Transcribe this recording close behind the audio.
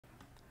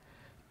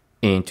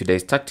In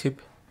today's tech tip,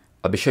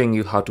 I'll be showing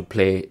you how to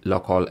play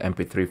local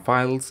MP3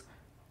 files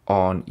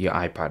on your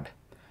iPad.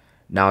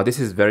 Now this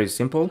is very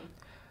simple.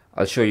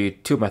 I'll show you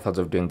two methods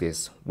of doing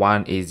this.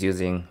 One is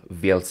using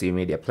VLC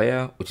Media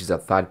Player, which is a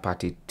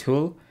third-party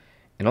tool,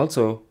 and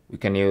also we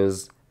can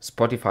use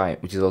Spotify,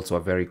 which is also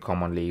a very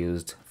commonly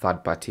used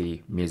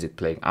third-party music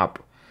playing app.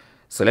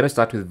 So let me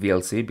start with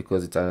VLC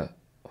because it's a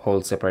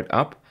whole separate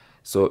app.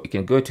 So you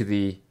can go to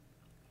the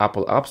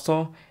Apple App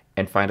Store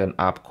and find an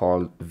app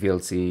called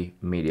VLC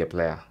Media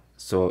Player.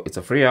 So it's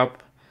a free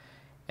app,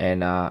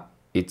 and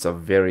it's a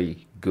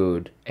very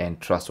good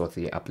and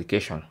trustworthy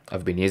application.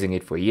 I've been using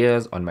it for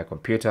years on my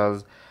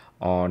computers,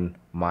 on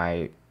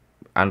my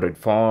Android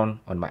phone,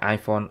 on my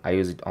iPhone. I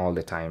use it all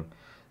the time.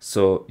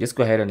 So just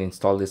go ahead and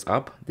install this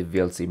app, the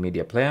VLC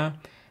Media Player,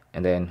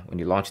 and then when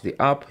you launch the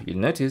app, you'll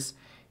notice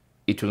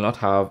it will not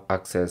have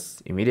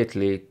access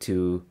immediately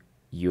to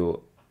your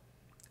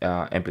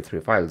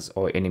MP3 files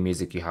or any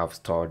music you have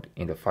stored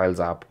in the Files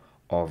app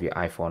of your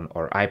iPhone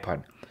or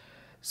iPad.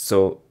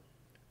 So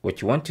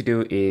what you want to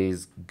do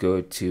is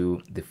go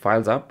to the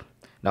Files app.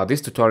 Now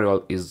this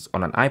tutorial is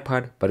on an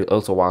iPad, but it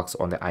also works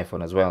on the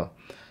iPhone as well.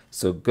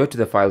 So go to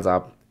the Files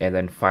app and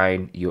then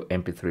find your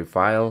MP3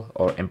 file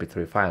or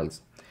MP3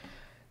 files.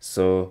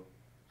 So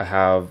I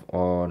have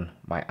on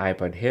my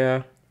iPad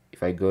here,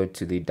 if I go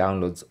to the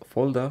Downloads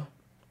folder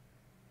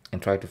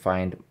and try to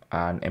find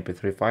an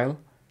MP3 file.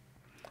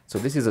 So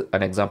this is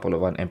an example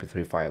of an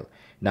MP3 file.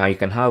 Now you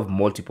can have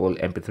multiple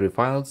MP3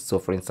 files. So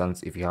for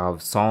instance, if you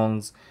have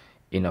songs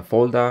in a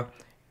folder,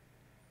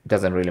 it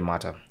doesn't really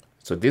matter.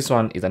 So this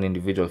one is an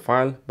individual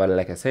file, but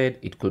like I said,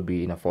 it could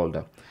be in a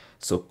folder.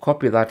 So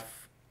copy that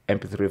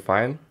MP3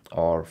 file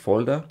or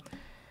folder.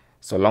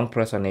 So long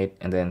press on it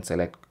and then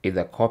select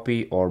either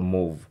copy or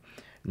move.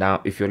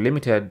 Now, if you're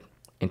limited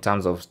in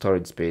terms of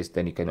storage space,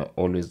 then you can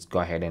always go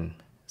ahead and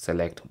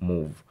select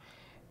move.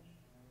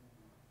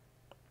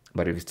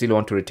 But if you still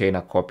want to retain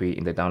a copy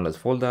in the downloads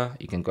folder,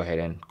 you can go ahead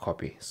and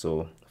copy.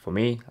 So for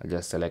me, I'll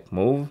just select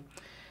move,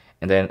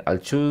 and then I'll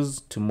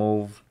choose to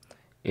move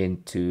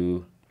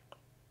into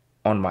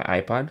on my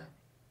iPad.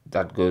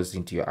 That goes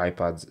into your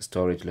iPad's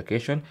storage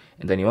location.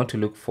 And then you want to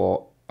look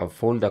for a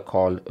folder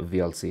called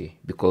VLC,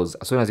 because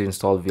as soon as you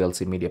install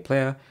VLC Media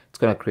Player, it's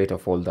going to create a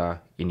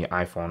folder in your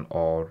iPhone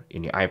or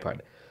in your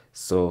iPad.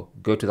 So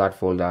go to that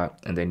folder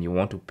and then you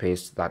want to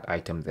paste that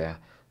item there.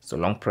 So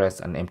long press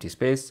an empty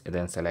space and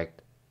then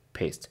select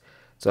paste.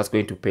 So that's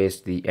going to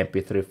paste the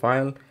MP3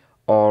 file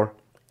or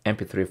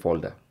MP3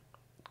 folder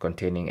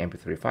containing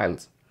MP3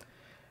 files.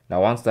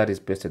 Now once that is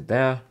pasted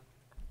there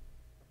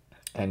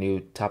and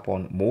you tap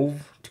on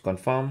move to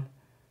confirm,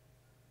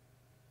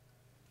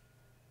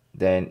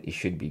 then it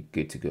should be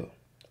good to go.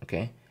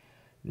 Okay,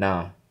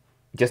 now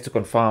just to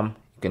confirm,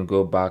 you can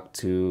go back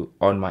to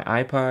on my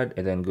iPad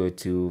and then go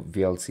to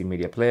VLC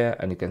Media Player,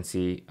 and you can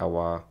see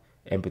our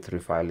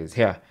MP3 file is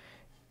here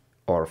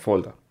or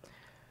folder.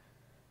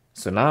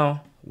 So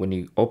now when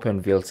you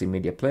open VLC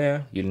Media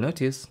Player, you'll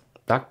notice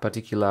that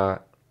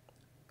particular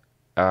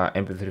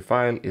MP3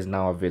 file is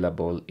now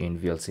available in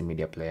VLC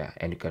Media Player,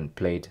 and you can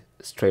play it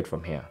straight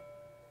from here.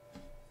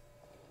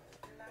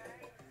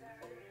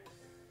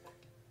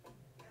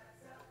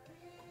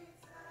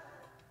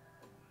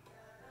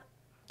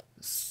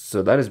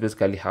 So that is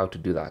basically how to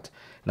do that.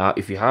 Now,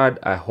 if you had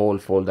a whole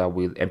folder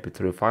with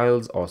MP3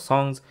 files or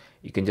songs,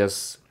 you can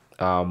just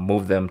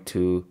move them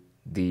to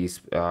this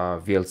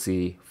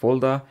VLC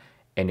folder,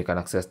 and you can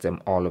access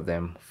them, all of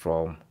them,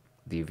 from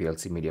the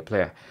VLC Media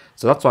Player.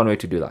 So that's one way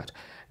to do that.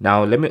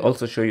 Now, let me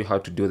also show you how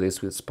to do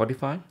this with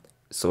Spotify.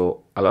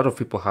 So a lot of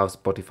people have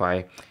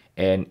Spotify,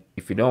 and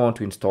if you don't want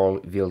to install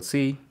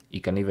VLC,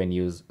 you can even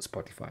use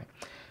Spotify.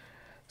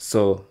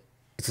 So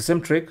it's the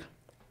same trick.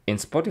 In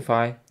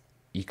Spotify,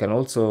 you can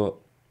also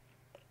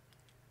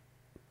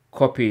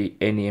copy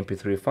any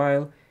MP3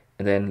 file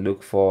and then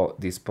look for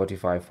the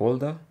Spotify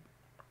folder.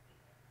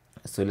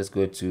 So let's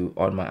go to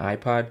on my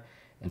iPad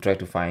and try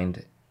to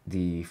find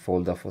the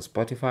folder for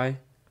Spotify.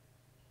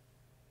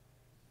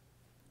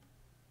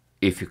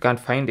 If you can't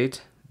find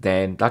it,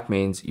 then that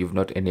means you've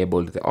not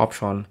enabled the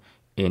option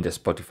in the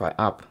Spotify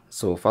app.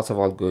 So first of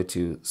all, go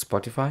to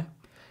Spotify,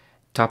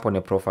 tap on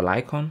your profile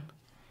icon,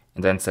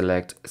 and then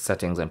select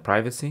Settings and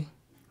Privacy.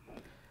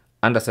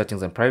 Under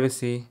Settings and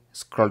Privacy,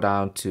 scroll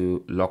down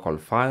to Local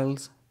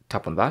Files,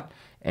 tap on that,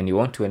 and you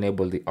want to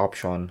enable the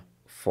option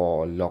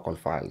for local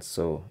files.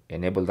 So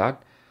enable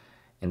that,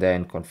 and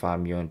then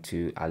confirm you want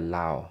to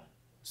allow.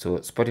 So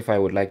Spotify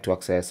would like to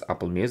access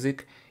Apple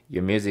Music,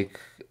 your music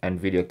and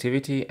video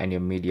activity, and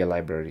your media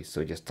library.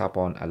 So just tap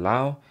on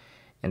allow,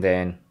 and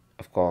then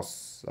of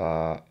course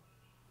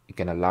you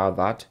can allow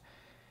that.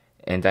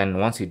 And then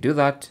once you do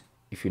that,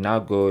 if you now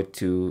go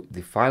to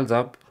the Files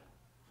app,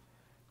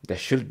 there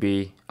should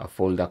be a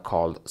folder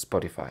called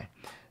Spotify.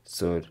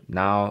 So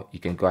now you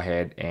can go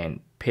ahead and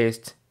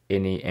paste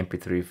any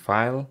MP3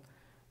 file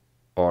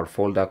or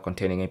folder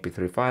containing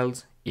MP3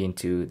 files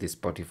into the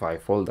Spotify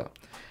folder.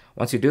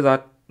 Once you do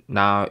that,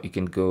 now you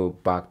can go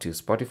back to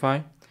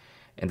Spotify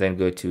and then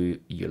go to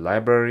your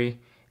library,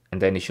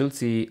 and then you should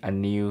see a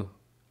new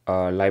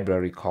a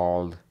library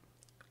called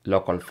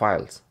local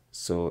files.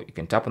 So you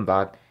can tap on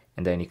that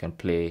and then you can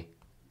play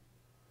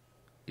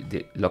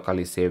the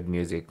locally saved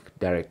music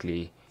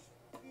directly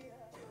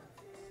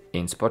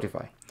in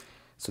Spotify.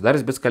 So that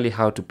is basically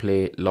how to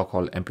play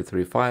local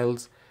MP3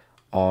 files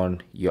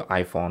on your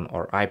iPhone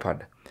or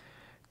iPad.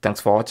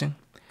 Thanks for watching.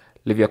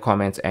 Leave your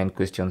comments and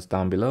questions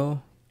down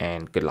below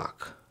and good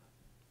luck.